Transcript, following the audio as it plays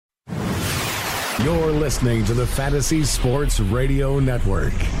You're listening to the Fantasy Sports Radio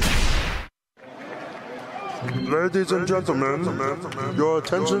Network. Ladies and gentlemen, your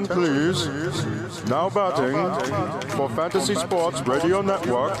attention please. Now batting for Fantasy Sports Radio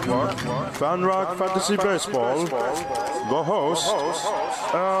Network, FanRag Fantasy Baseball, the host,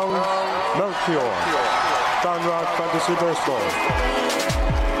 Al Melchior, FanRag Fantasy Baseball.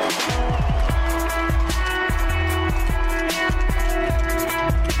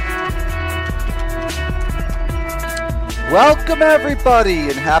 Welcome, everybody,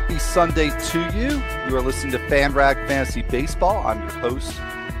 and happy Sunday to you. You are listening to FanRag Fantasy Baseball. I'm your host,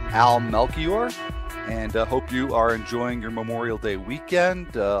 Al Melchior, and hope you are enjoying your Memorial Day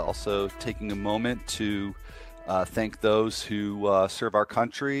weekend. Also taking a moment to thank those who serve our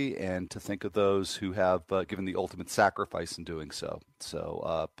country and to think of those who have given the ultimate sacrifice in doing so.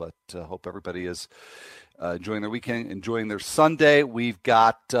 But hope everybody is enjoying their weekend, enjoying their Sunday. We've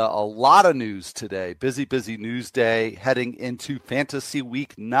got a lot of news today. Busy news day heading into Fantasy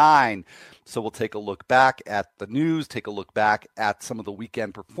Week 9. So we'll take a look back at the news, take a look back at some of the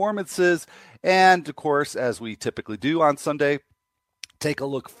weekend performances, and of course, as we typically do on Sunday, take a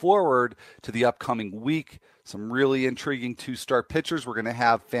look forward to the upcoming week. Some really intriguing two-start pitchers. We're going to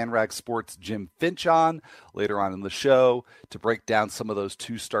have FanRag Sports' Jim Finch on later on in the show to break down some of those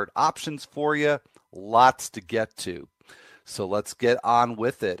two-start options for you. Lots to get to. So let's get on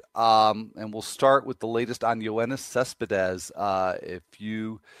with it. And we'll start with the latest on Yoenis Cespedes. If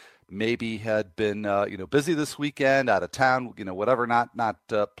you maybe had been busy this weekend, out of town, whatever, not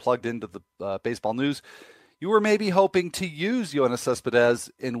plugged into the baseball news, you were maybe hoping to use Yoenis Cespedes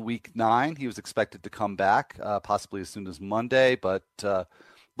in Week 9. He was expected to come back possibly as soon as Monday, but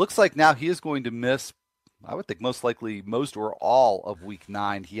looks like now he is going to miss, I would think most likely most or all of Week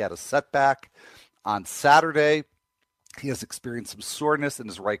 9. He had a setback on Saturday. He has experienced some soreness in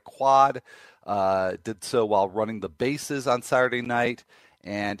his right quad, did so while running the bases on Saturday night,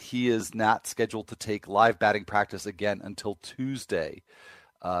 and he is not scheduled to take live batting practice again until Tuesday.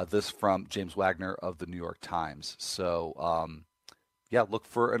 This from James Wagner of the New York Times. So, look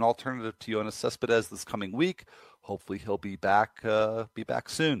for an alternative to Yoenis Cespedes this coming week. Hopefully he'll be back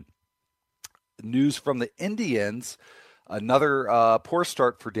soon. News from the Indians. Another poor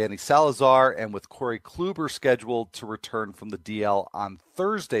start for Danny Salazar, and with Corey Kluber scheduled to return from the DL on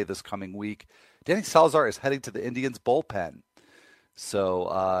Thursday this coming week, Danny Salazar is heading to the Indians bullpen. So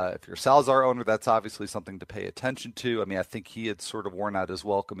if you're a Salazar owner, that's obviously something to pay attention to. I mean, I think he had sort of worn out his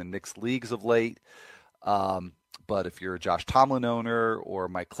welcome in mixed leagues of late. But if you're a Josh Tomlin owner or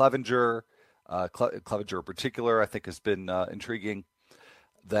Mike Clevinger, Clevinger in particular, I think has been intriguing,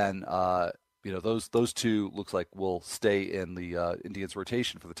 then those two looks like will stay in the Indians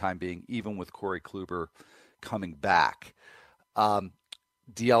rotation for the time being, even with Corey Kluber coming back.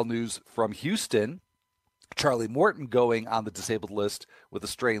 DL news from Houston. Charlie Morton going on the disabled list with a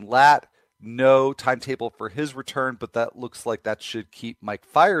strained lat. No timetable for his return, but that looks like that should keep Mike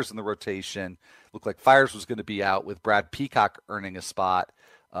Fiers in the rotation. Looked like Fiers was going to be out with Brad Peacock earning a spot.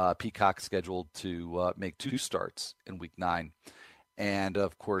 Peacock scheduled to make 2 starts in Week 9. And,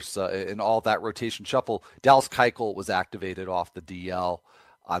 of course, in all that rotation shuffle, Dallas Keuchel was activated off the DL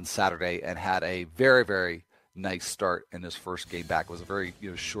on Saturday and had a very, very nice start in his first game back. It was a very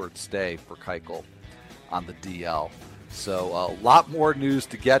short stay for Keuchel on the DL. So a lot more news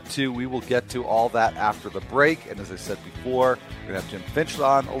to get to. We will get to all that after the break. And as I said before, we're going to have Jim Finch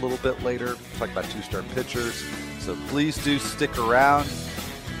on a little bit later, talk about two-star pitchers. So please do stick around.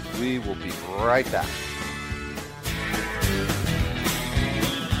 We will be right back.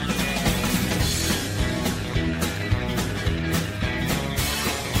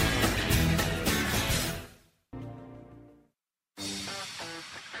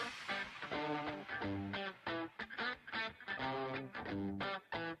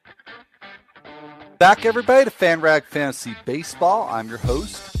 Back, everybody, to FanRag Fantasy Baseball. I'm your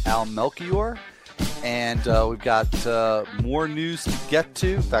host, Al Melchior, and we've got more news to get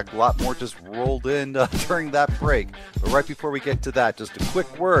to. In fact, a lot more just rolled in during that break. But right before we get to that, just a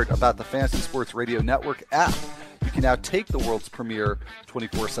quick word about the Fantasy Sports Radio Network app. You can now take the world's premier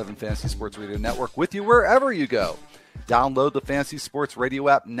 24/7 Fantasy Sports Radio Network with you wherever you go. Download the Fantasy Sports Radio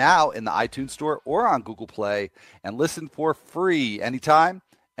app now in the iTunes Store or on Google Play and listen for free anytime,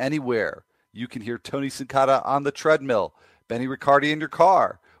 anywhere. You can hear Tony Sincata on the treadmill, Benny Riccardi in your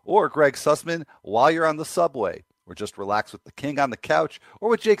car, or Greg Sussman while you're on the subway, or just relax with the king on the couch, or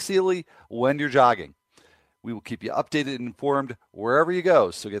with Jake Seeley when you're jogging. We will keep you updated and informed wherever you go.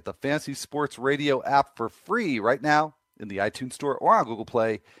 So get the Fantasy Sports Radio app for free right now in the iTunes Store or on Google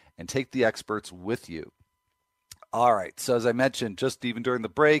Play, and take the experts with you. All right. So as I mentioned, just even during the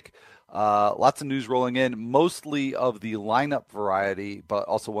break, lots of news rolling in, mostly of the lineup variety, but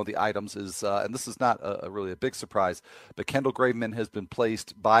also one of the items is, and this is not really a big surprise, but Kendall Graveman has been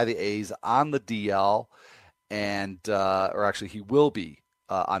placed by the A's on the DL, and or actually he will be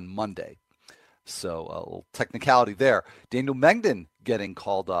on Monday. So a little technicality there. Daniel Mengden getting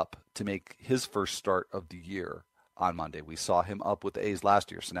called up to make his first start of the year on Monday. We saw him up with the A's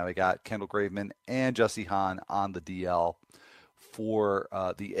last year. So now we got Kendall Graveman and Jesse Hahn on the DL for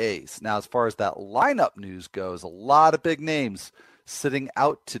the A's. Now, as far as that lineup news goes, a lot of big names sitting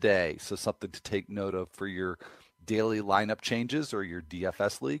out today. So something to take note of for your daily lineup changes or your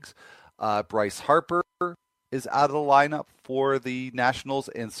DFS leagues. Bryce Harper is out of the lineup for the Nationals,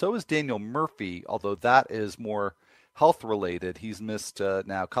 and so is Daniel Murphy, although that is more health related. He's missed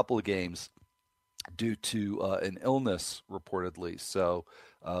now a couple of games due to an illness reportedly. So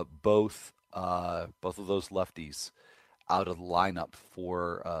both of those lefties out of the lineup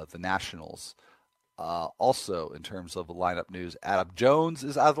for the Nationals. Also, in terms of the lineup news, Adam Jones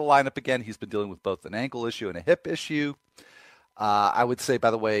is out of the lineup again. He's been dealing with both an ankle issue and a hip issue. I would say, by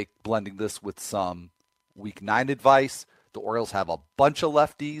the way, blending this with some Week 9 advice, the Orioles have a bunch of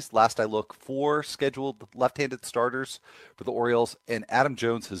lefties. Last I looked, 4 scheduled left-handed starters for the Orioles, and Adam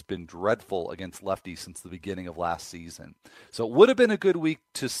Jones has been dreadful against lefties since the beginning of last season. So it would have been a good week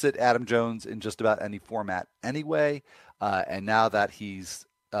to sit Adam Jones in just about any format anyway, and now that he's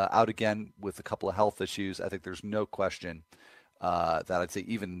out again with a couple of health issues, I think there's no question that I'd say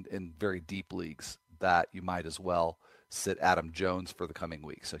even in very deep leagues that you might as well sit Adam Jones for the coming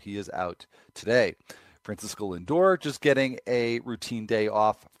week. So he is out today. Francisco Lindor just getting a routine day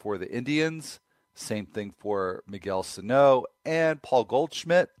off for the Indians. Same thing for Miguel Sano and Paul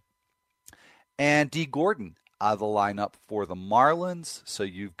Goldschmidt. And D. Gordon out of the lineup for the Marlins. So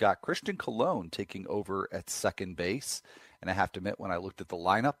you've got Christian Colon taking over at second base. And I have to admit, when I looked at the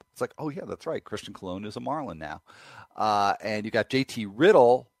lineup, it's like, oh, yeah, that's right. Christian Colon is a Marlin now. And you got JT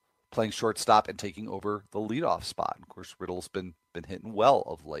Riddle playing shortstop and taking over the leadoff spot. Of course, Riddle's been hitting well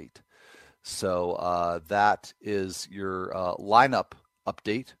of late. So that is your lineup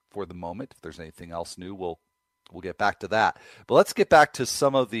update for the moment. If there's anything else new, we'll get back to that. But let's get back to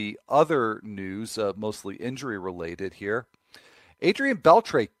some of the other news, mostly injury related here. Adrian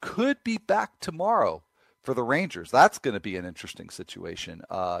Beltre could be back tomorrow for the Rangers. That's going to be an interesting situation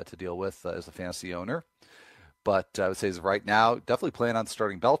to deal with as a fantasy owner. But I would say as of right now, definitely plan on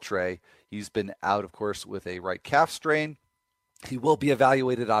starting Beltre. He's been out, of course, with a right calf strain. He will be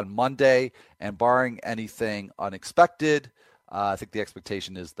evaluated on Monday, and barring anything unexpected, I think the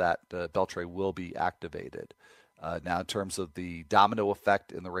expectation is that Beltre will be activated. Now, in terms of the domino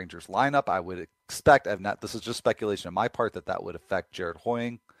effect in the Rangers lineup, I would expect, this is just speculation on my part, that would affect Jared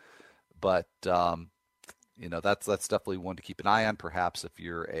Hoying. But, that's definitely one to keep an eye on. Perhaps if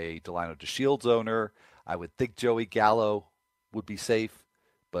you're a Delino DeShields owner, I would think Joey Gallo would be safe,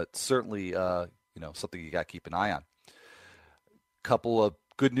 but certainly, something you got to keep an eye on. Couple of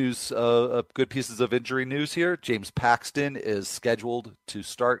good news, good pieces of injury news here. James Paxton is scheduled to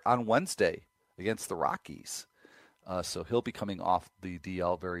start on Wednesday against the Rockies. So he'll be coming off the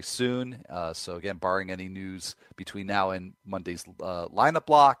DL very soon. So again, barring any news between now and Monday's lineup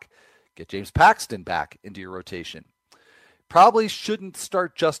block, get James Paxton back into your rotation. Probably shouldn't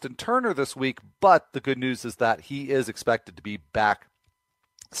start Justin Turner this week, but the good news is that he is expected to be back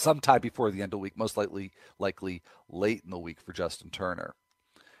sometime before the end of the week, most likely late in the week for Justin Turner.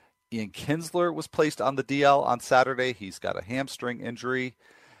 Ian Kinsler was placed on the DL on Saturday. He's got a hamstring injury.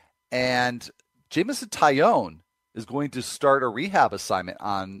 And Jameson Taillon is going to start a rehab assignment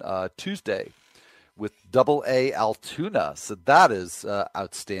on Tuesday with Double-A Altoona. So that is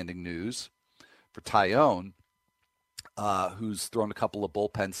outstanding news for Taillon, who's thrown a couple of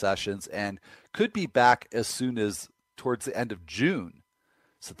bullpen sessions and could be back as soon as towards the end of June.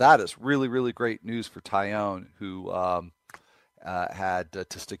 So that is really, really great news for Taillon, who had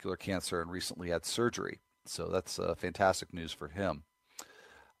testicular cancer and recently had surgery. So that's fantastic news for him.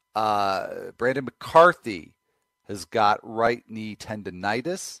 Brandon McCarthy has got right knee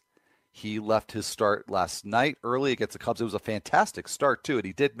tendonitis. He left his start last night early against the Cubs. It was a fantastic start, too, and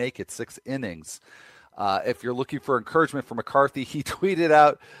he did make it 6 innings. If you're looking for encouragement from McCarthy, he tweeted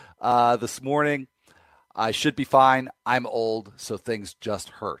out this morning, "I should be fine. I'm old, so things just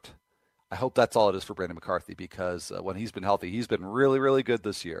hurt." I hope that's all it is for Brandon McCarthy, because when he's been healthy, he's been really, really good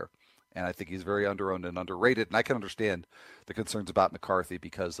this year. And I think he's very underowned and underrated. And I can understand the concerns about McCarthy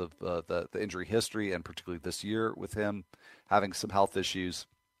because of the injury history, and particularly this year with him having some health issues.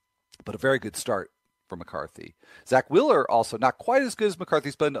 But a very good start for McCarthy. Zach Wheeler also not quite as good as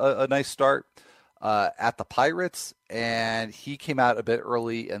McCarthy's been a nice start. at the Pirates, and he came out a bit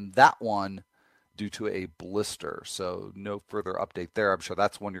early in that one due to a blister. So no further update there. I'm sure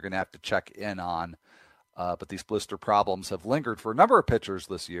that's one you're going to have to check in on. But these blister problems have lingered for a number of pitchers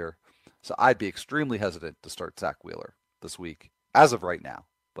this year. So I'd be extremely hesitant to start Zach Wheeler this week as of right now.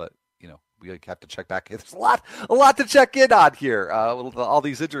 But, we have to check back in. There's a lot to check in on here with all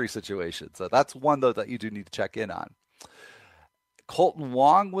these injury situations. So that's one, though, that you do need to check in on. Kolten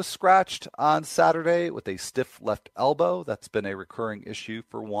Wong was scratched on Saturday with a stiff left elbow. That's been a recurring issue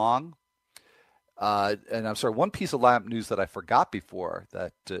for Wong. And I'm sorry, one piece of lineup news that I forgot before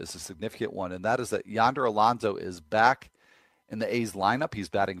that is a significant one, and that is that Yonder Alonso is back in the A's lineup. He's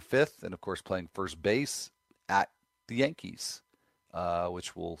batting fifth and, of course, playing first base at the Yankees,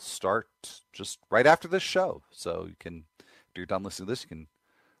 which will start just right after this show. So you can, if you're done listening to this, you can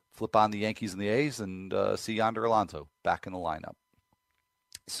flip on the Yankees and the A's and see Yonder Alonso back in the lineup.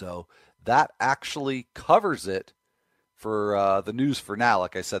 So that actually covers it for the news for now.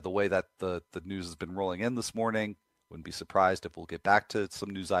 Like I said, the way that the news has been rolling in this morning, wouldn't be surprised if we'll get back to some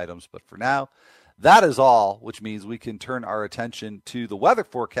news items. But for now, that is all, which means we can turn our attention to the weather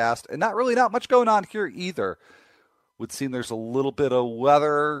forecast. And not much going on here either. Would seem there's a little bit of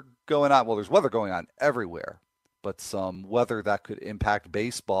weather going on. Well, there's weather going on everywhere, but some weather that could impact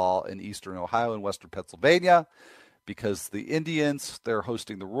baseball in eastern Ohio and western Pennsylvania. Because the Indians, they're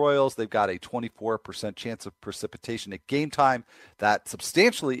hosting the Royals. They've got a 24% chance of precipitation at game time. That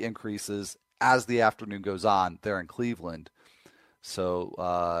substantially increases as the afternoon goes on there in Cleveland. So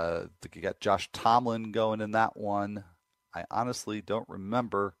I think you got Josh Tomlin going in that one. I honestly don't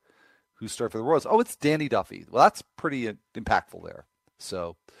remember who started for the Royals. Oh, it's Danny Duffy. Well, that's pretty impactful there.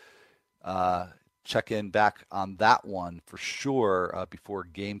 So check in back on that one for sure before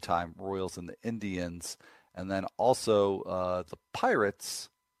game time, Royals and the Indians. And then also the Pirates,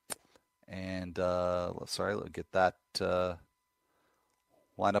 and let's get that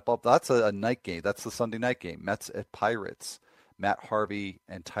lineup up. That's a night game. That's the Sunday night game. Mets at Pirates. Matt Harvey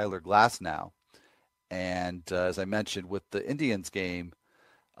and Tyler Glasnow. And as I mentioned, with the Indians game,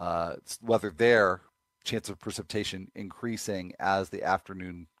 weather there, chance of precipitation increasing as the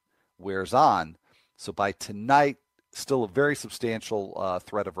afternoon wears on. So by tonight, still a very substantial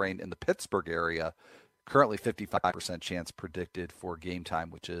threat of rain in the Pittsburgh area. Currently 55% chance predicted for game time,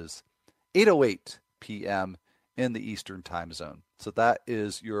 which is 8:08 p.m. in the Eastern time zone. So that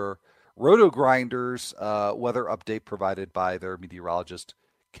is your Roto Grinders weather update provided by their meteorologist,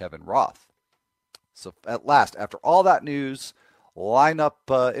 Kevin Roth. So at last, after all that news,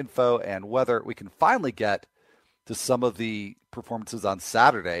 lineup info, and weather, we can finally get to some of the performances on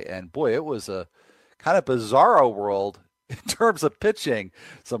Saturday. And boy, it was a kind of bizarro world in terms of pitching.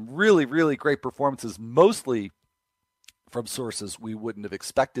 Some really, really great performances, mostly from sources we wouldn't have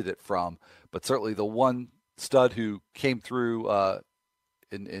expected it from. But certainly the one stud who came through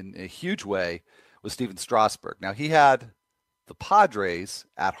in a huge way was Stephen Strasburg. Now, he had the Padres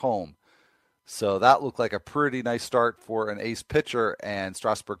at home, so that looked like a pretty nice start for an ace pitcher, and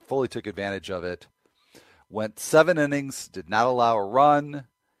Strasburg fully took advantage of it. Went 7 innings, did not allow a run,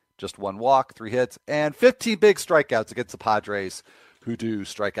 just 1 walk, 3 hits, and 15 big strikeouts against the Padres, who do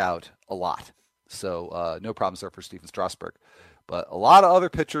strike out a lot. So no problems there for Stephen Strasburg. But a lot of other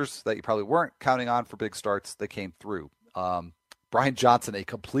pitchers that you probably weren't counting on for big starts, they came through. Brian Johnson, a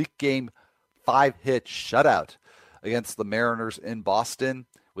complete game 5-hit shutout against the Mariners in Boston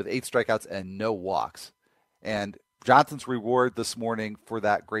with 8 strikeouts and no walks. And Johnson's reward this morning for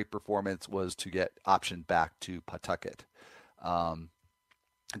that great performance was to get optioned back to Pawtucket.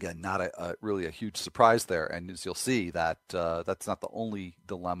 Again, not really a huge surprise there. And as you'll see, that that's not the only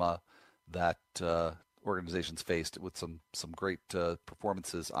dilemma that organizations faced with some great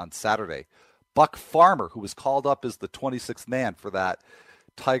performances on Saturday. Buck Farmer, who was called up as the 26th man for that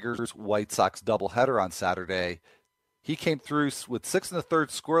Tigers-White Sox doubleheader on Saturday, he came through with 6 1/3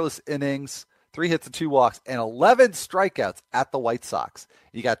 scoreless innings, 3 hits and 2 walks, and 11 strikeouts at the White Sox.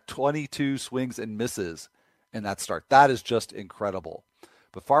 He got 22 swings and misses in that start. That is just incredible.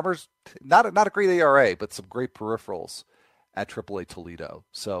 But Farmer's not a great ERA, but some great peripherals at AAA Toledo.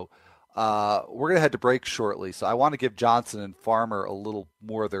 So we're going to head to break shortly. So I want to give Johnson and Farmer a little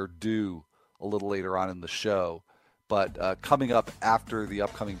more of their due a little later on in the show. But coming up after the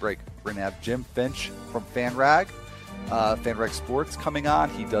upcoming break, we're going to have Jim Finch from FanRag. FanRag Sports coming on.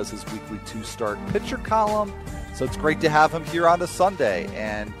 He does his weekly 2-start pitcher column. So it's great to have him here on a Sunday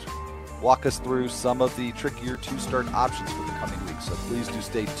and walk us through some of the trickier 2-start options for the coming week. So please do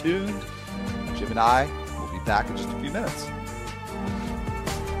stay tuned. Jim and I will be back in just a few minutes.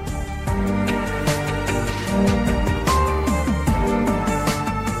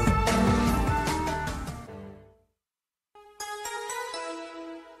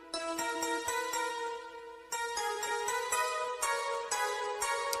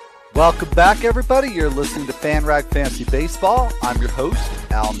 Welcome back, everybody. You're listening to FanRag Fantasy Baseball. I'm your host,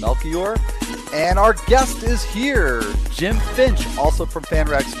 Al Melchior, and our guest is here, Jim Finch, also from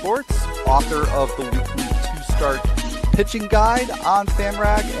FanRag Sports, author of the weekly two-start pitching guide on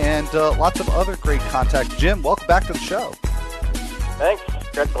FanRag, and lots of other great content. Jim, welcome back to the show. Thanks.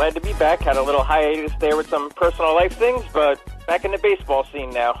 Glad to be back. Had a little hiatus there with some personal life things, but back in the baseball scene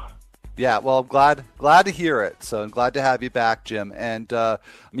now. Yeah, well, I'm glad to hear it. So I'm glad to have you back, Jim. And I'm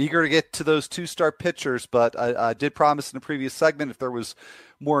eager to get to those two-start pitchers, but I did promise in the previous segment if there was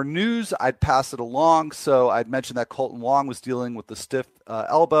more news, I'd pass it along. So I'd mentioned that Colton Wong was dealing with the stiff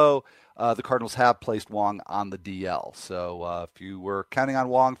elbow. The Cardinals have placed Wong on the DL. So if you were counting on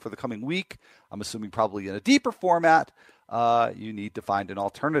Wong for the coming week, I'm assuming probably in a deeper format, you need to find an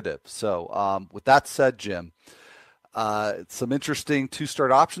alternative. So with that said, Jim, some interesting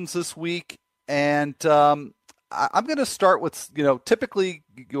two-start options this week. And I'm going to start with, typically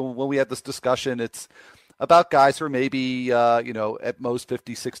when we have this discussion, it's about guys who are maybe, at most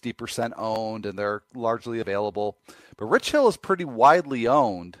 50, 60% owned, and they're largely available. But Rich Hill is pretty widely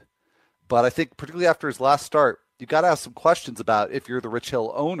owned. But I think particularly after his last start, you've got to ask some questions about if you're the Rich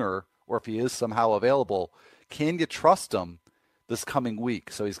Hill owner or if he is somehow available. Can you trust him this coming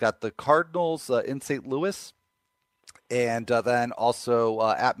week? So he's got the Cardinals in St. Louis and then also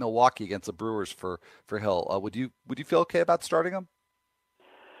at Milwaukee against the Brewers for Hill. Would you feel okay about starting him?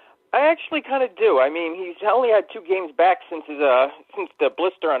 I actually kind of do. I mean, he's only had 2 games back since the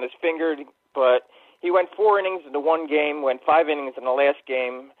blister on his finger, but he went 4 innings in the one game, went 5 innings in the last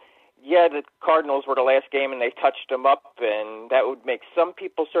game. Yeah, the Cardinals were the last game, and they touched him up, and that would make some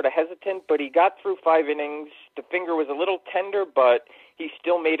people sort of hesitant, but he got through 5 innings. The finger was a little tender, but he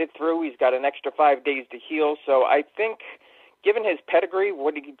still made it through. He's got an extra 5 days to heal, so I think, given his pedigree,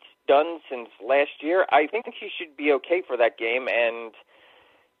 what he's done since last year, I think he should be okay for that game, and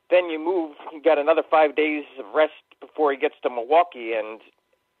then you got another 5 days of rest before he gets to Milwaukee, and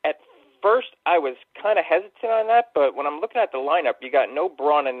at first, I was kind of hesitant on that, but when I'm looking at the lineup, you got no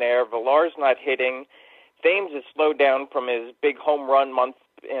Braun in there. Villar's not hitting. Thames has slowed down from his big home run month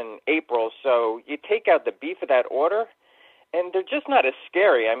in April, so you take out the beef of that order, and they're just not as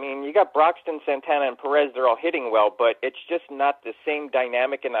scary. I mean, you got Broxton, Santana, and Perez. They're all hitting well, but it's just not the same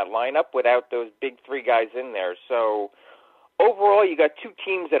dynamic in that lineup without those big 3 guys in there. So overall, you got 2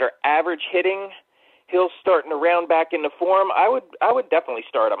 teams that are average hitting. Hill's starting to round back into form. I would definitely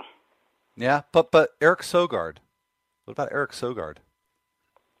start him. Yeah, but Eric Sogard. What about Eric Sogard?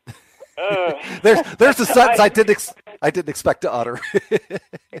 There's a sentence I didn't expect to utter.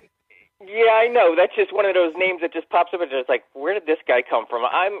 Yeah, I know. That's just one of those names that just pops up and it's like, where did this guy come from?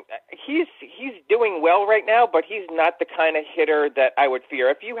 He's doing well right now, but he's not the kind of hitter that I would fear.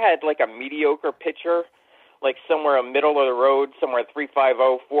 If you had like a mediocre pitcher, like somewhere a middle of the road, somewhere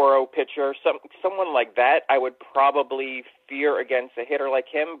 3.50, 4.0 pitcher, someone like that, I would probably fear against a hitter like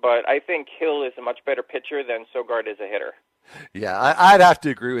him. But I think Hill is a much better pitcher than Sogard is a hitter. Yeah, I'd have to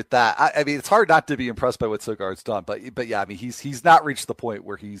agree with that. I mean, it's hard not to be impressed by what Sogard's done, but yeah, I mean, he's not reached the point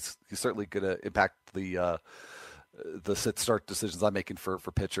where he's certainly going to impact the sit-start decisions I'm making for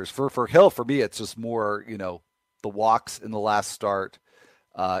pitchers. For Hill, for me, it's just more the walks in the last start,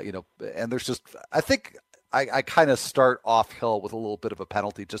 and there's just I think. I kind of start off Hill with a little bit of a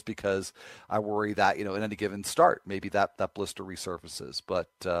penalty just because I worry that, in any given start, maybe that blister resurfaces. But,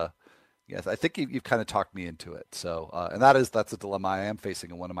 yes, I think you've kind of talked me into it. So, and that's a dilemma I am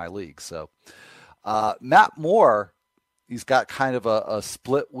facing in one of my leagues. So, Matt Moore, he's got kind of a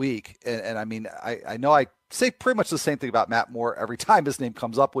split week. And I mean, I know I say pretty much the same thing about Matt Moore every time his name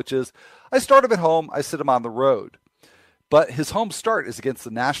comes up, which is I start him at home, I sit him on the road. But his home start is against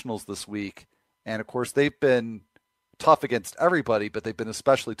the Nationals this week. And, of course, they've been tough against everybody, but they've been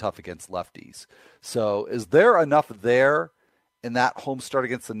especially tough against lefties. So is there enough there in that home start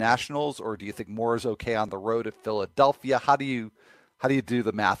against the Nationals, or do you think Moore is okay on the road at Philadelphia? How do you do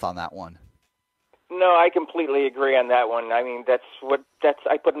the math on that one? No, I completely agree on that one. I mean,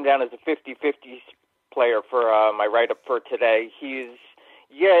 I put him down as a 50-50 player for my write-up for today.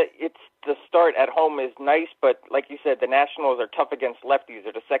 It's the start at home is nice, but like you said, the Nationals are tough against lefties.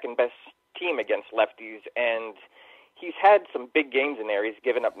 They're the second best team against lefties, and he's had some big games in there. He's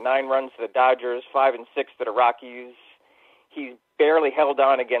given up 9 runs to the Dodgers, 5 and 6 to the Rockies. He's barely held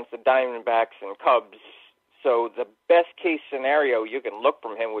on against the Diamondbacks and Cubs. So the best case scenario you can look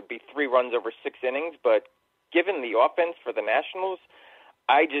from him would be 3 runs over 6 innings, but given the offense for the Nationals,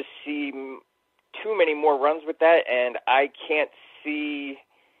 I just see too many more runs with that, and I can't see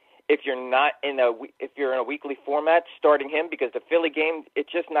if you're in a weekly format starting him, because the Philly game,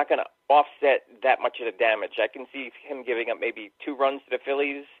 it's just not going to offset that much of the damage. I can see him giving up maybe 2 runs to the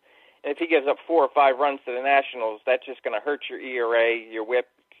Phillies And if he gives up 4 or 5 runs to the Nationals, that's just going to hurt your ERA, your WHIP,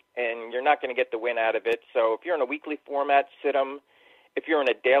 and you're not going to get the win out of it. So if you're in a weekly format, sit him. If you're in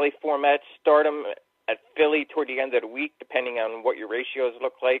a daily format, start him at Philly toward the end of the week, depending on what your ratios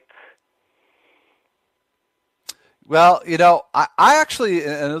look like. Well, I actually,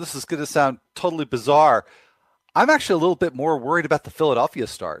 I know this is going to sound totally bizarre, I'm actually a little bit more worried about the Philadelphia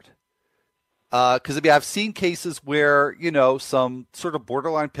start. Because I've seen cases where, some sort of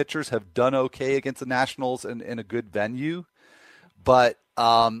borderline pitchers have done okay against the Nationals in a good venue. But,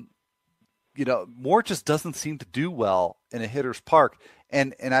 Moore just doesn't seem to do well in a hitter's park.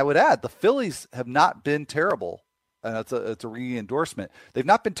 And I would add, the Phillies have not been terrible. And it's a re-endorsement. They've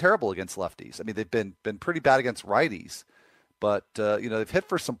not been terrible against lefties. I mean, they've been pretty bad against righties. But, they've hit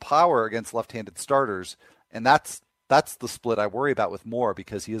for some power against left-handed starters. And that's the split I worry about with Moore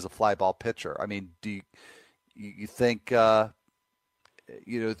because he is a fly ball pitcher. I mean, do you think, you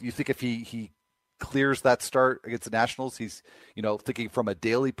think if he clears that start against the Nationals, he's, thinking from a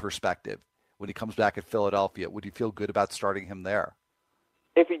daily perspective when he comes back at Philadelphia, would you feel good about starting him there?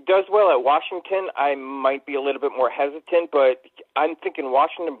 If he does well at Washington, I might be a little bit more hesitant, but I'm thinking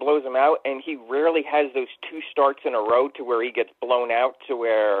Washington blows him out, and he rarely has those 2 starts in a row to where he gets blown out, to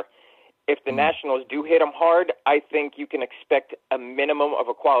where if the Nationals do hit him hard, I think you can expect a minimum of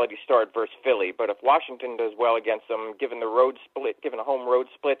a quality start versus Philly. But if Washington does well against them, given the home road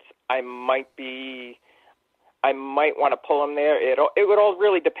splits, I might want to pull him there. It would all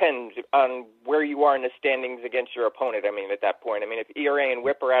really depend on where you are in the standings against your opponent. I mean, at that point, if ERA and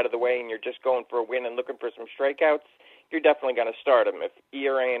WHIP are out of the way and you're just going for a win and looking for some strikeouts, you're definitely going to start him. If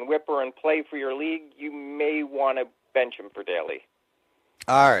ERA and WHIP are in play for your league, you may want to bench him for daily.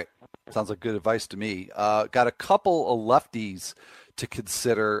 All right. Sounds like good advice to me. Got a couple of lefties to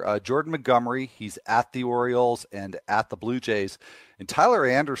consider. Jordan Montgomery, he's at the Orioles and at the Blue Jays. And Tyler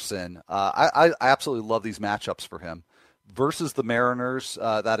Anderson, I absolutely love these matchups for him. Versus the Mariners,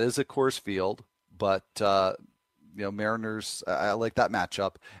 that is at Coors Field, but Mariners, I like that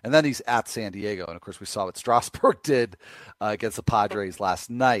matchup. And then he's at San Diego. And, of course, we saw what Strasburg did against the Padres last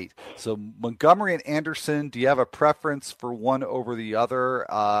night. So Montgomery and Anderson, do you have a preference for one over the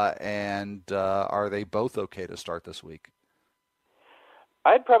other? And are they both okay to start this week?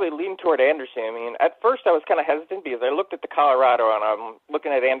 I'd probably lean toward Anderson. At first I was kind of hesitant because I looked at the Colorado, and I'm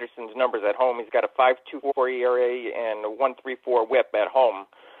looking at Anderson's numbers at home. He's got a 5.24 ERA and a 1.34 WHIP at home.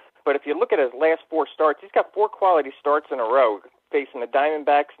 But if you look at his last 4 starts, he's got 4 quality starts in a row, facing the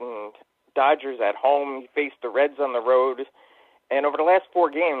Diamondbacks and Dodgers at home. He faced the Reds on the road. And over the last 4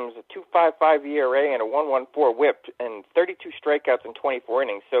 games, a 2.55 ERA and a 1.14 WHIP and 32 strikeouts in 24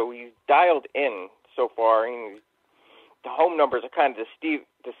 innings. So he's dialed in so far. The home numbers are kind of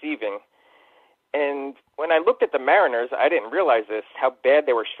deceiving. And when I looked at the Mariners, I didn't realize this, how bad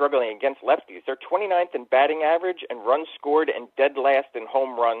they were struggling against lefties. They're 29th in batting average and runs scored and dead last in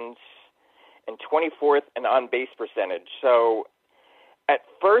home runs and 24th in on-base percentage. So at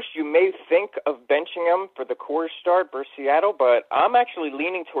first you may think of benching him for the Coors start versus Seattle, but I'm actually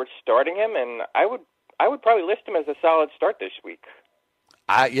leaning towards starting him, and I would probably list him as a solid start this week.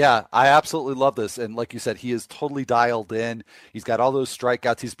 I absolutely love this. And like you said, he is totally dialed in. He's got all those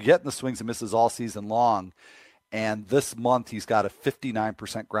strikeouts. He's getting the swings and misses all season long. And this month, he's got a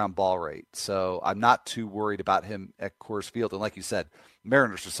 59% ground ball rate. So I'm not too worried about him at Coors Field. And like you said,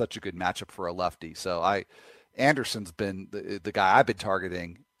 Mariners are such a good matchup for a lefty. So Anderson's been the guy I've been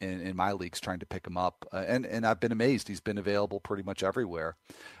targeting in my leagues, trying to pick him up. And I've been amazed. He's been available pretty much everywhere.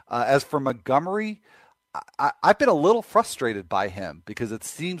 As for Montgomery, I've been a little frustrated by him because it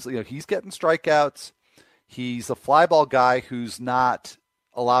seems he's getting strikeouts. He's a fly ball guy who's not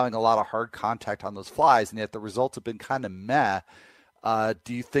allowing a lot of hard contact on those flies, and yet the results have been kind of meh.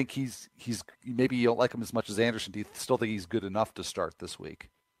 Do you think he's maybe you don't like him as much as Anderson? Do you still think he's good enough to start this week?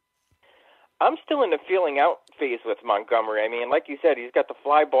 I'm still in the feeling out phase with Montgomery. Like you said, he's got the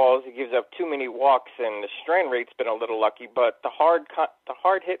fly balls. He gives up too many walks, and the strain rate's been a little lucky. But the hard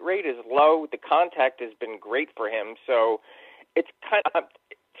hit rate is low. The contact has been great for him. So it's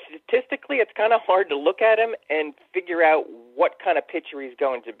statistically, it's kind of hard to look at him and figure out what kind of pitcher he's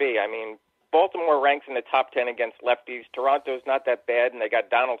going to be. Baltimore ranks in the top 10 against lefties. Toronto's not that bad, and they got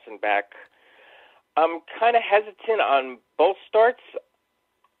Donaldson back. I'm kind of hesitant on both starts.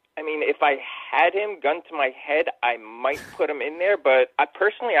 If I had him, gun to my head, I might put him in there. But I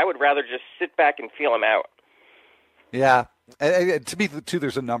would rather just sit back and feel him out. Yeah. And to me, too,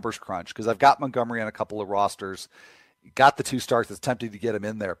 there's a numbers crunch because I've got Montgomery on a couple of rosters. Got the 2 starts. It's tempting to get him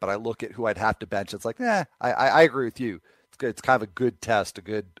in there. But I look at who I'd have to bench. It's like, I agree with you. It's kind of a good test, a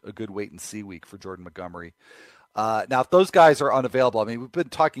good wait-and-see week for Jordan Montgomery. Now, if those guys are unavailable, I mean, we've been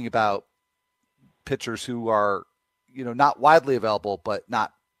talking about pitchers who are, not widely available, but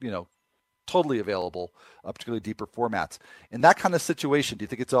not, totally available, particularly deeper formats. In that kind of situation, do you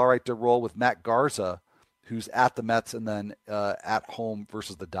think it's all right to roll with Matt Garza, who's at the Mets and then at home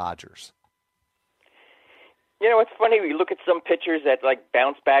versus the Dodgers? It's funny. We look at some pitchers that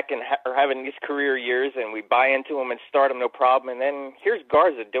bounce back and are having these career years, and we buy into them and start them no problem. And then here's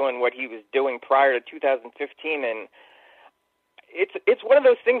Garza doing what he was doing prior to 2015, and it's one of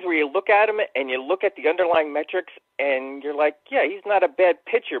those things where you look at him and you look at the underlying metrics, and you're like, yeah, he's not a bad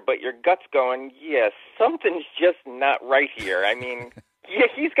pitcher, but your gut's going, yeah, something's just not right here. I mean, yeah,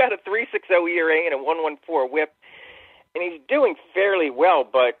 he's got a 3.60 ERA and a 1.14 WHIP. And he's doing fairly well,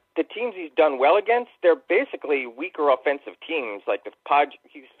 but the teams he's done well against, they're basically weaker offensive teams. Like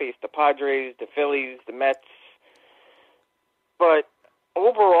he's faced the Padres, the Phillies, the Mets. But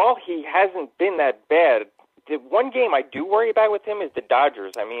overall, he hasn't been that bad. The one game I do worry about with him is the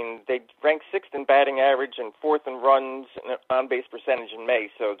Dodgers. I mean, they rank 6th in batting average and 4th in runs and on-base percentage in May,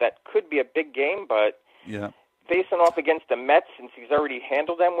 so that could be a big game, but facing off against the Mets, since he's already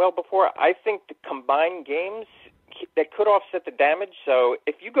handled them well before, I think the combined games that could offset the damage. So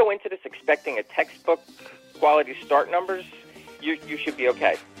if you go into this expecting a textbook quality start numbers, you should be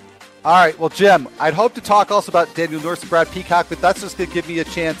okay. All right. Well, Jim, I'd hope to talk also about Daniel Norris and Brad Peacock, but that's just going to give me a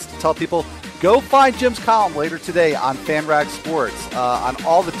chance to tell people, go find Jim's column later today on FanRag Sports on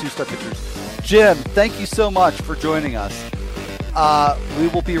all the two-star pitchers. Jim, thank you so much for joining us. We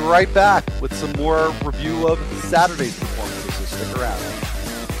will be right back with some more review of Saturday's performances, so stick around.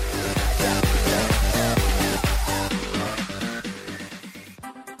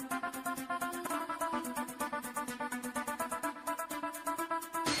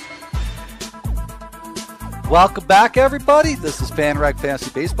 Welcome back, everybody. This is FanRag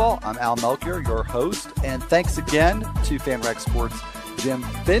Fantasy Baseball. I'm Al Melchior, your host, and thanks again to FanRag Sports' Jim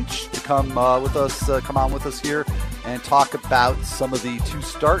Finch to come on with us here and talk about some of the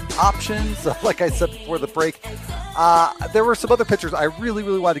two-start options. Like I said before the break, there were some other pitchers I really,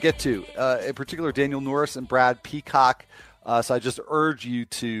 really wanted to get to, in particular Daniel Norris and Brad Peacock. So I just urge you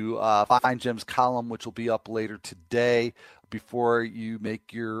to find Jim's column, which will be up later today, before you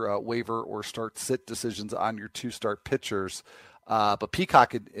make your waiver or start-sit decisions on your two-start pitchers. But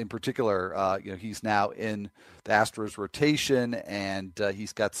Peacock in particular, he's now in the Astros rotation, and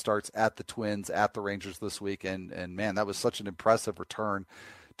he's got starts at the Twins, at the Rangers this week. And man, that was such an impressive return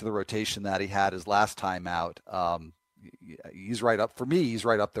to the rotation that he had his last time out. He's right up, for me, he's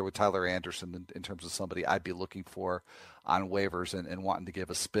right up there with Tyler Anderson in terms of somebody I'd be looking for on waivers and wanting to give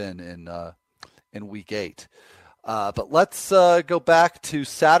a spin in Week 8. But let's go back to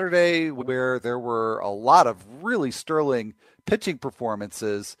Saturday, where there were a lot of really sterling pitching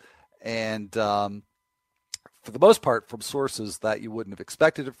performances, and for the most part from sources that you wouldn't have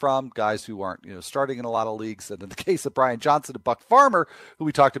expected it from, guys who aren't starting in a lot of leagues. And in the case of Brian Johnson and Buck Farmer, who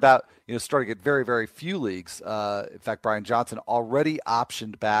we talked about, starting at very, very few leagues. In fact, Brian Johnson already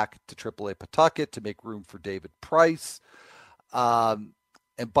optioned back to AAA Pawtucket to make room for David Price.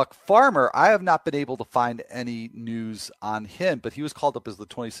 And Buck Farmer, I have not been able to find any news on him, but he was called up as the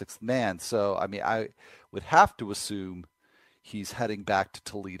 26th man. So, I mean, I would have to assume he's heading back to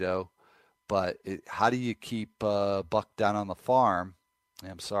Toledo. But how do you keep Buck down on the farm?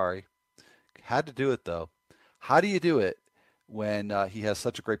 I'm sorry. Had to do it, though. How do you do it when he has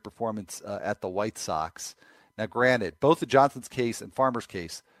such a great performance at the White Sox? Now, granted, both in Johnson's case and Farmer's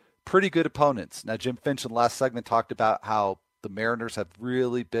case, pretty good opponents. Now, Jim Finch in the last segment talked about how the Mariners have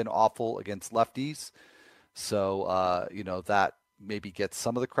really been awful against lefties. So, that maybe gets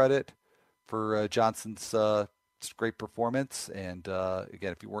some of the credit for Johnson's great performance. And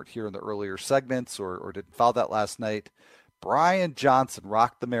again, if you weren't here in the earlier segments or didn't follow that last night, Brian Johnson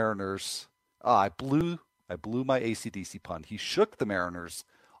rocked the Mariners. I blew my AC/DC pun. He shook the Mariners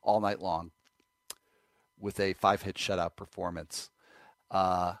all night long with a 5-hit shutout performance.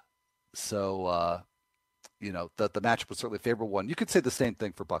 The matchup was certainly a favorable one. You could say the same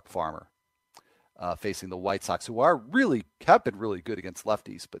thing for Buck Farmer, facing the White Sox, who have been really good against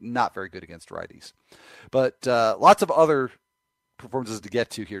lefties, but not very good against righties. But lots of other performances to get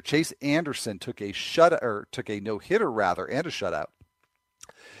to here. Chase Anderson took a no-hitter and a shutout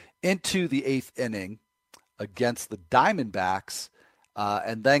into the 8th inning against the Diamondbacks,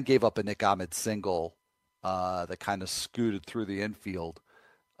 and then gave up a Nick Ahmed single that kind of scooted through the infield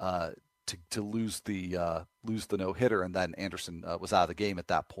to lose the no-hitter, and then Anderson was out of the game at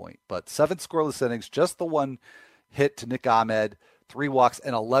that point. But 7 scoreless innings, just the one hit to Nick Ahmed, 3 walks,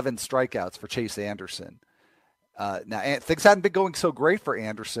 and 11 strikeouts for Chase Anderson. Now, things hadn't been going so great for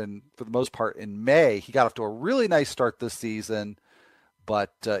Anderson for the most part in May. He got off to a really nice start this season,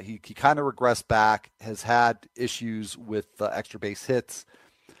 but he kind of regressed back, has had issues with extra base hits.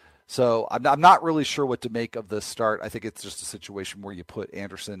 So I'm not really sure what to make of this start. I think it's just a situation where you put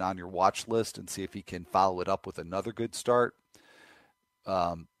Anderson on your watch list and see if he can follow it up with another good start.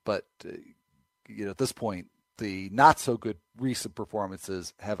 But at this point, the not so good recent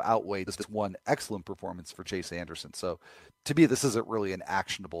performances have outweighed this one excellent performance for Chase Anderson. So to me, this isn't really an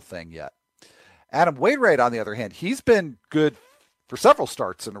actionable thing yet. Adam Wainwright, on the other hand, he's been good for several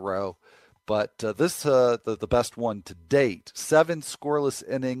starts in a row. But the best one to date, 7 scoreless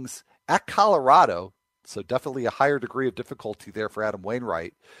innings at Colorado. So definitely a higher degree of difficulty there for Adam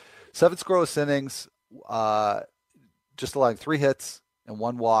Wainwright. 7 scoreless innings, just allowing 3 hits and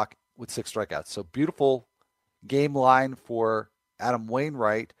 1 walk with 6 strikeouts. So beautiful game line for Adam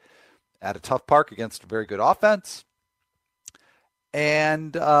Wainwright at a tough park against a very good offense.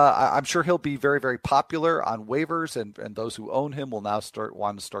 And I'm sure he'll be very, very popular on waivers, and those who own him will now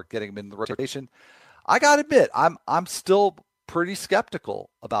want to start getting him in the rotation. I got to admit, I'm still pretty skeptical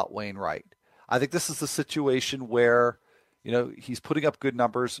about Wainwright. I think this is a situation where, he's putting up good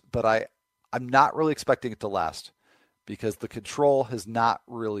numbers, but I'm not really expecting it to last because the control has not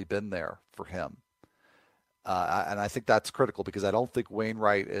really been there for him. And I think that's critical because I don't think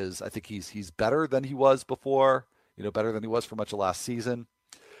Wainwright I think he's better than he was before. Better than he was for much of last season.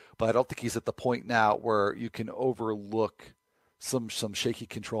 But I don't think he's at the point now where you can overlook some shaky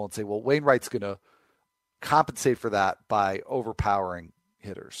control and say, well, Wainwright's going to compensate for that by overpowering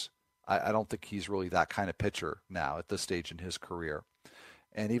hitters. I don't think he's really that kind of pitcher now at this stage in his career.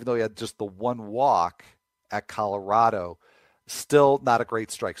 And even though he had just the 1 walk at Colorado, still not a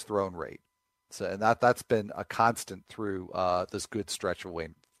great strikes thrown rate. So, and that's been a constant through this good stretch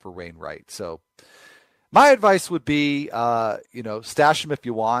for Wainwright. So, my advice would be, stash him if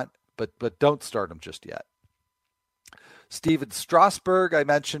you want, but don't start him just yet. Steven Strasburg, I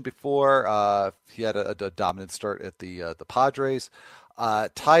mentioned before, he had a dominant start at the Padres.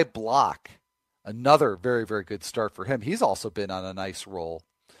 Ty Blach, another very, very good start for him. He's also been on a nice roll.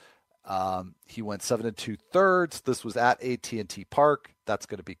 He went 7 2/3. This was at AT&T Park. That's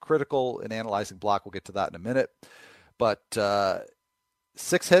going to be critical in analyzing Blach. We'll get to that in a minute. But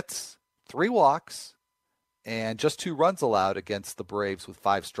 6 hits, 3 walks, and just 2 runs allowed against the Braves with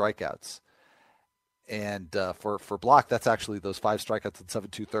 5 strikeouts. And for Blach, that's actually those 5 strikeouts in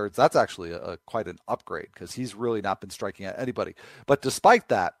 7 2/3. That's actually quite an upgrade because he's really not been striking at anybody. But despite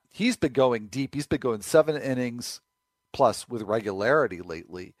that, he's been going deep. He's been going 7 innings plus with regularity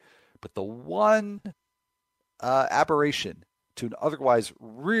lately. But the one aberration to an otherwise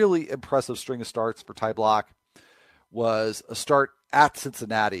really impressive string of starts for Ty Blach was a start at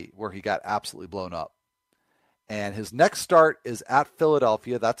Cincinnati where he got absolutely blown up. And his next start is at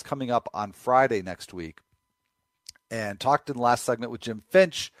Philadelphia. That's coming up on Friday next week. And talked in the last segment with Jim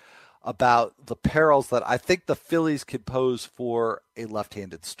Finch about the perils that I think the Phillies could pose for a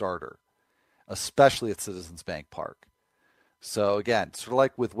left-handed starter, especially at Citizens Bank Park. So again, sort of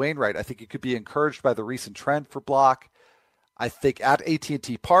like with Wainwright, I think you could be encouraged by the recent trend for Blach. I think at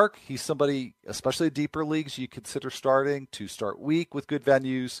AT&T Park, he's somebody, especially in deeper leagues, you consider starting to start weak with good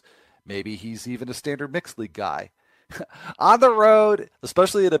venues. Maybe he's even a standard mixed league guy. On the road,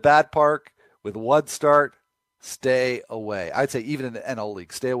 especially at a bad park with 1 start, stay away. I'd say even in the NL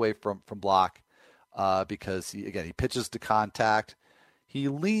League, stay away from Blach because, he pitches to contact. He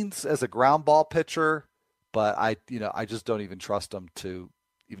leans as a ground ball pitcher, but I just don't even trust him to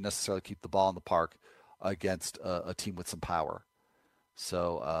even necessarily keep the ball in the park against a team with some power.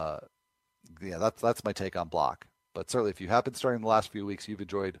 So, that's my take on Blach. But certainly if you have been starting the last few weeks, you've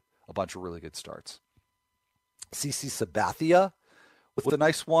enjoyed a bunch of really good starts. CC Sabathia with a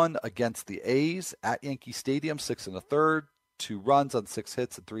nice one against the A's at Yankee Stadium, 6 1/3, 2 runs on 6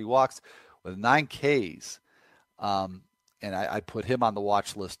 hits and 3 walks with 9 Ks. And I'd put him on the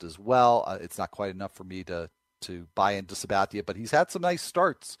watch list as well. It's not quite enough for me to buy into Sabathia, but he's had some nice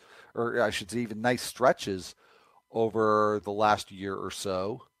starts, or I should say even nice stretches over the last year or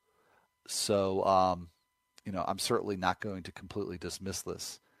so. So, I'm certainly not going to completely dismiss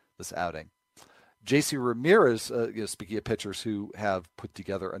this outing. JC Ramirez, speaking of pitchers who have put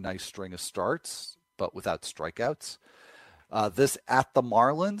together a nice string of starts, but without strikeouts. This at the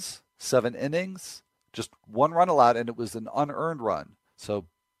Marlins, 7 innings, just 1 run allowed, and it was an unearned run. So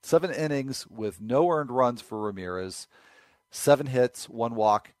 7 innings with no earned runs for Ramirez, 7 hits, 1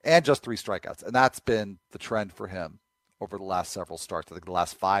 walk, and just 3 strikeouts. And that's been the trend for him over the last several starts. I think the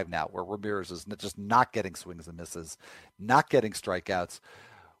last 5 now, where Ramirez is just not getting swings and misses, not getting strikeouts.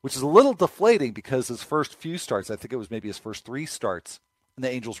 which is a little deflating because his first few starts, I think it was maybe his first 3 starts in the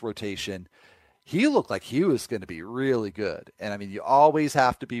Angels rotation, he looked like he was going to be really good. And I mean, you always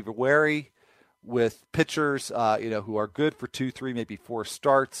have to be wary with pitchers, who are good for 2, 3, maybe 4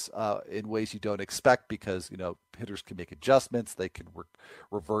 starts in ways you don't expect because, hitters can make adjustments. They can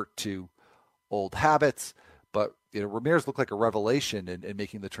revert to old habits. But, Ramirez looked like a revelation in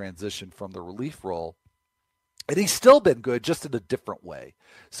making the transition from the relief role. And he's still been good, just in a different way.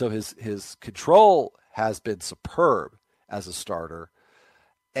 So his control has been superb as a starter.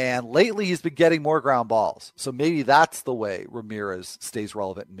 And lately he's been getting more ground balls. So maybe that's the way Ramirez stays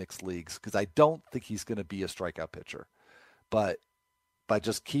relevant in mixed leagues, because I don't think he's going to be a strikeout pitcher. But by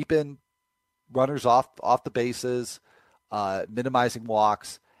just keeping runners off the bases, minimizing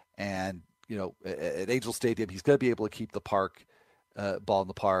walks, and, at Angel Stadium, he's going to be able to keep the ball in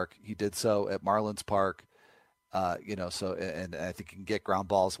the park. He did so at Marlins Park. And I think he can get ground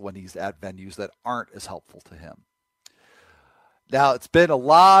balls when he's at venues that aren't as helpful to him. Now, it's been a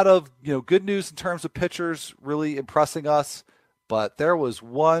lot of, good news in terms of pitchers really impressing us, but there was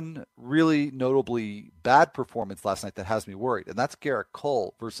one really notably bad performance last night that has me worried, and that's Gerrit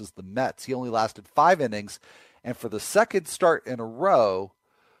Cole versus the Mets. He only lasted 5 innings, and for the second start in a row,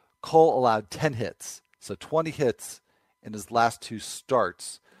 Cole allowed 10 hits, so 20 hits in his last 2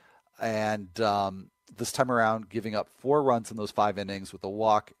 starts, and this time around giving up 4 runs in those 5 innings with a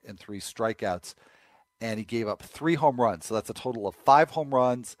walk and 3 strikeouts. And he gave up 3 home runs. So that's a total of 5 home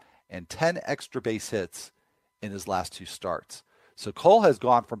runs and 10 extra base hits in his last 2 starts. So Cole has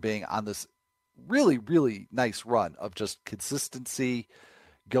gone from being on this really, really nice run of just consistency,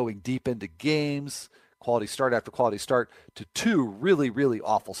 going deep into games, quality start after quality start, to 2 really, really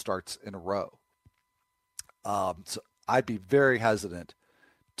awful starts in a row. So I'd be very hesitant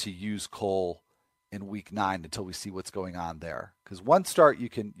to use Cole in week 9 until we see what's going on there. Because one start you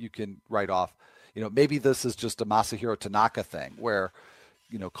can write off. Maybe this is just a Masahiro Tanaka thing where,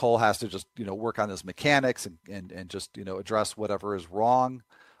 Cole has to just, work on his mechanics and just, address whatever is wrong.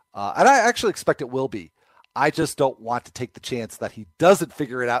 And I actually expect it will be. I just don't want to take the chance that he doesn't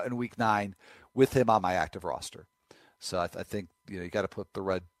figure it out in week 9 with him on my active roster. So I think, you got to put the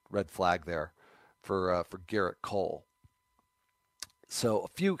red flag there for Gerrit Cole. So a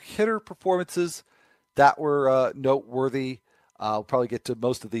few hitter performances that were noteworthy. I'll probably get to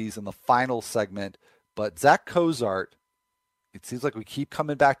most of these in the final segment, but Zach Cozart, it seems like we keep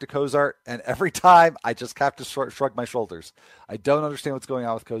coming back to Cozart, and every time I just have to shrug my shoulders. I don't understand what's going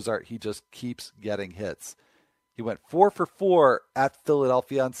on with Cozart. He just keeps getting hits. He went 4 for 4 at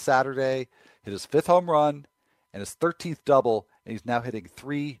Philadelphia on Saturday, hit his 5th home run and his 13th double, and he's now hitting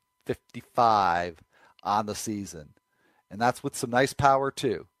 .355 on the season. And that's with some nice power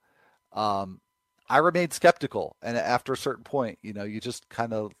too. I remained skeptical, and after a certain point, you just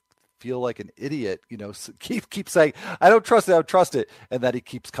kind of feel like an idiot, keep saying, I don't trust it, and that he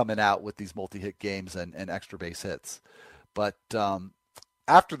keeps coming out with these multi-hit games and extra base hits. But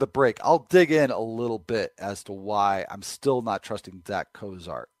after the break, I'll dig in a little bit as to why I'm still not trusting Zach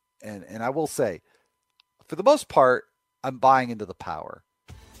Cozart. And I will say, for the most part, I'm buying into the power.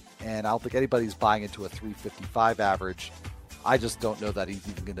 And I don't think anybody's buying into a .355 average. I just don't know that he's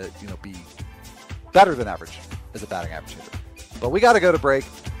even going to, be better than average as a batting average hitter. But we got to go to break.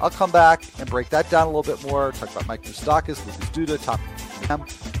 I'll come back and break that down a little bit more, talk about Mike Moustakas, Lucas Duda, Tom.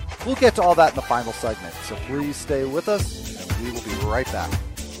 We'll get to all that in the final segment. So please stay with us, and we will be right back.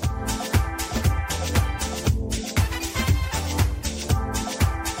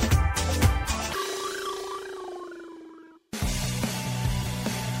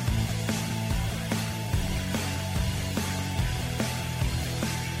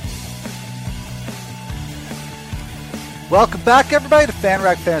 Welcome back, everybody, to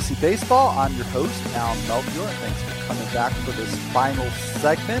FanRag Fantasy Baseball. I'm your host, Al Melchior, and thanks for coming back for this final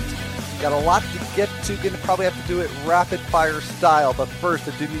segment. Got a lot to get to. Going to probably have to do it rapid-fire style, but first,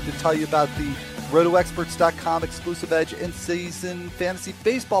 I do need to tell you about the RotoExperts.com exclusive Edge in-season fantasy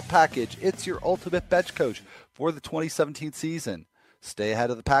baseball package. It's your ultimate bench coach for the 2017 season. Stay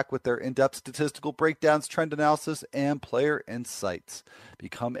ahead of the pack with their in-depth statistical breakdowns, trend analysis, and player insights.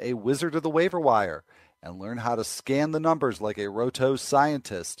 Become a wizard of the waiver wire and learn how to scan the numbers like a roto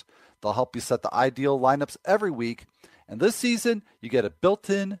scientist. They'll help you set the ideal lineups every week. And this season, you get a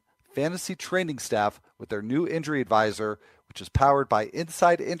built-in fantasy training staff with their new injury advisor, which is powered by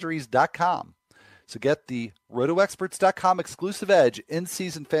InsideInjuries.com. So get the RotoExperts.com exclusive Edge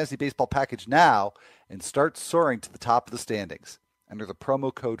in-season fantasy baseball package now and start soaring to the top of the standings. Enter the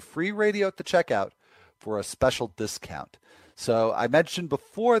promo code FREERADIO at the checkout for a special discount. So I mentioned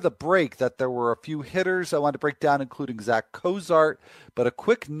before the break that there were a few hitters I wanted to break down, including Zach Cozart. But a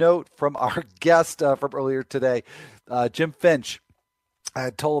quick note from our guest from earlier today, Jim Finch. I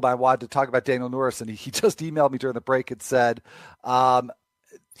had told him I wanted to talk about Daniel Norris, and he just emailed me during the break and said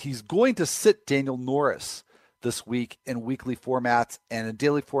he's going to sit Daniel Norris this week in weekly formats, and in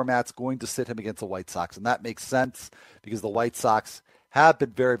daily formats going to sit him against the White Sox. And that makes sense because the White Sox have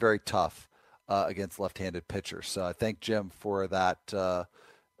been very, very tough against left-handed pitchers. So I thank Jim for that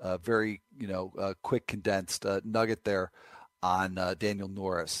very quick condensed nugget there on Daniel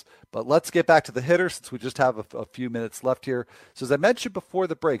Norris. But let's get back to the hitter since we just have a few minutes left here. So as I mentioned before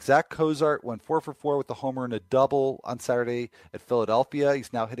the break, Zach Cozart went 4 for 4 with a homer and a double on Saturday at Philadelphia.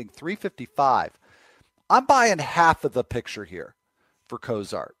 He's now hitting .355. I'm buying half of the picture here for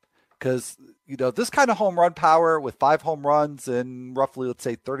Cozart because, this kind of home run power with 5 home runs in roughly, let's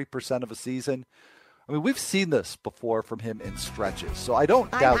say, 30% of a season. I mean, we've seen this before from him in stretches. So I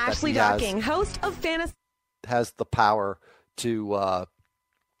don't doubt that Ashley he Docking, host of Fantasy, has the power to,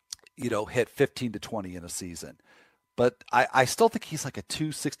 hit 15 to 20 in a season. But I still think he's like a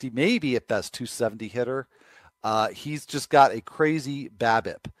 260, maybe at best 270 hitter. He's just got a crazy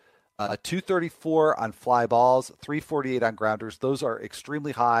BABIP. 234 on fly balls, 348 on grounders. Those are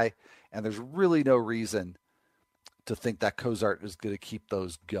extremely high, and there's really no reason to think that Cozart is going to keep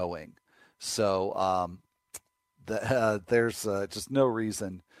those going. So there's just no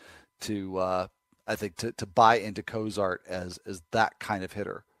reason to, I think, to buy into Cozart as that kind of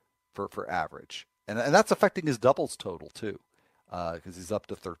hitter for average. And that's affecting his doubles total, too, because he's up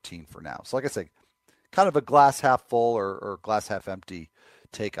to 13 for now. So like I say, kind of a glass half full or glass half empty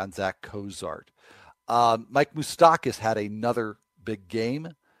take on Zach Cozart. Mike Moustakas had another big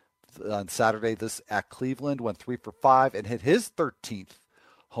game on Saturday at Cleveland, went 3 for 5 and hit his 13th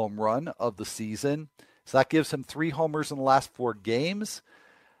home run of the season. So that gives him 3 homers in the last 4 games.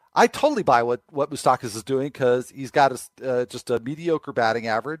 I totally buy what Moustakas is doing because he's got just a mediocre batting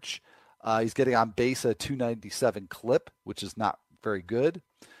average. He's getting on base at a 297 clip, which is not very good,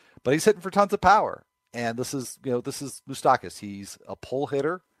 but he's hitting for tons of power. And this is Moustakas. He's a pull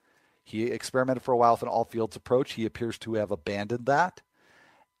hitter. He experimented for a while with an all fields approach. He appears to have abandoned that.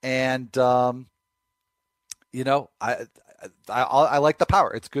 And, I like the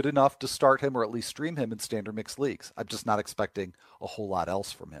power. It's good enough to start him or at least stream him in standard mixed leagues. I'm just not expecting a whole lot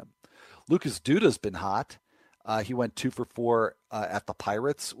else from him. Lucas Duda's been hot. He went 2 for 4 at the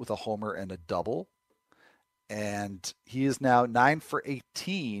Pirates with a homer and a double. And he is now 9 for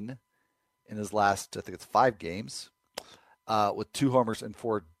 18 in his last, I think it's 5 games, with 2 homers and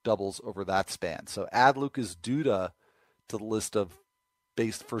 4 doubles over that span. So add Lucas Duda to the list of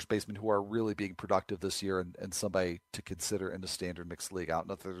first basemen who are really being productive this year and somebody to consider in the standard mixed league. I don't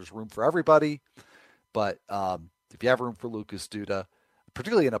know if there's room for everybody, but if you have room for Lucas Duda,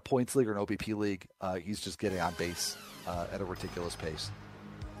 particularly in a points league or an OBP league, he's just getting on base at a ridiculous pace.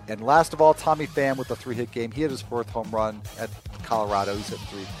 And last of all, Tommy Pham with a 3-hit game. He had his 4th home run at Colorado. He's at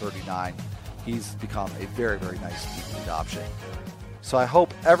 339. He's become a very, very nice lead option. So I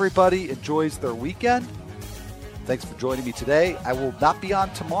hope everybody enjoys their weekend. Thanks for joining me today. I will not be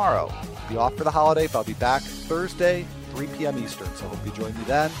on tomorrow. I'll be off for the holiday, but I'll be back Thursday, 3 p.m. Eastern. So I hope you join me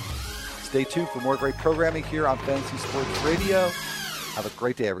then. Stay tuned for more great programming here on Fantasy Sports Radio. Have a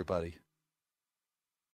great day, everybody.